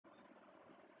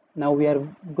Now we are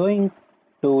going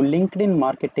to LinkedIn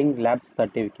Marketing Lab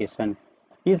certification.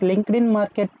 Is LinkedIn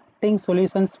Marketing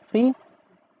Solutions free?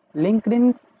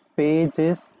 LinkedIn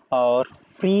pages are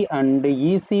free and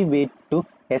easy way to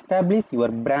establish your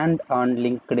brand on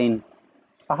LinkedIn.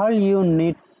 All you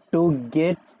need to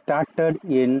get started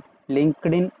in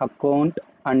LinkedIn account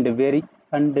and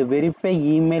verify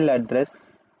email address.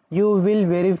 You will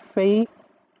verify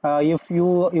if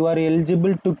you are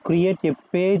eligible to create a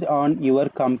page on your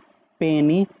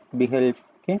company behalf.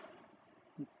 Okay,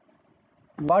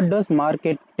 what does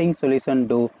marketing solution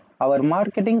do? Our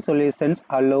marketing solutions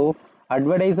allow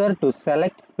advertiser to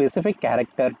select specific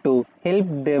character to help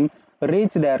them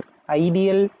reach their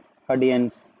ideal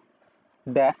audience.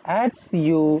 The ads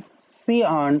you see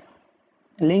on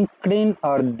LinkedIn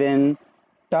are then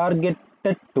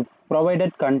targeted to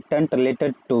provided content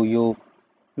related to you.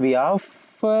 We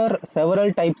offer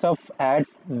several types of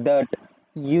ads that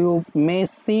you may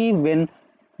see when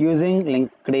using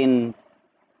LinkedIn.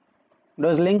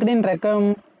 Does LinkedIn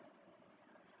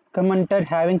recommended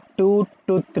having 2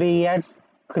 to 3 ads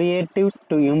creatives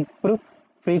to improve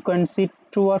frequency?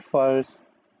 True or false?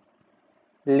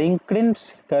 LinkedIn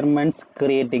recommends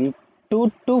creating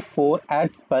 2 to 4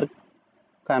 ads per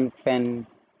campaign.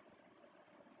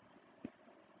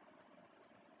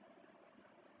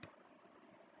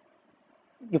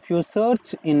 If you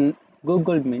search in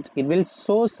Google means it will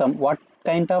show some what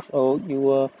kind of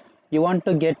you want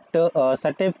to get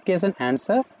certification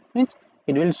answer means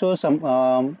it will show some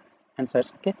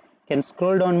answers. Okay, can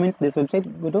scroll down means this website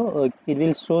go to it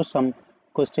will show some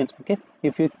questions. Okay,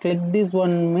 if you click this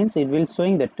one means it will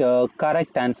showing that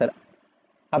correct answer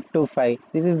up to 5.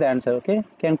 This is the answer. Okay,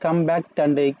 can come back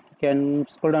and can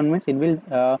scroll down means it will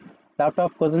lot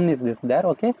of question is this there.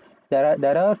 Okay,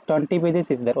 there are 20 pages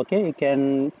is there. Okay, you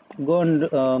can go and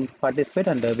participate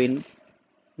and win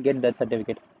get that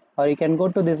certificate, or you can go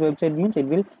to this website means it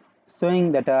will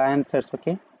showing that answers.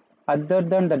 Okay, other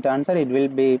than that answer it will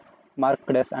be marked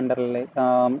as underline.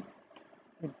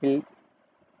 It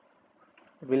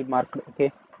will mark.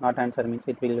 Okay, not answer means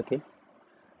it will. Okay,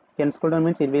 can scroll down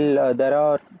means it will there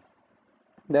are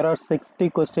 60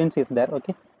 questions is there.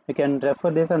 Okay, you can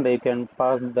refer this and you can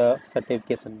pass the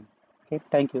certification. Okay,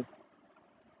 thank you.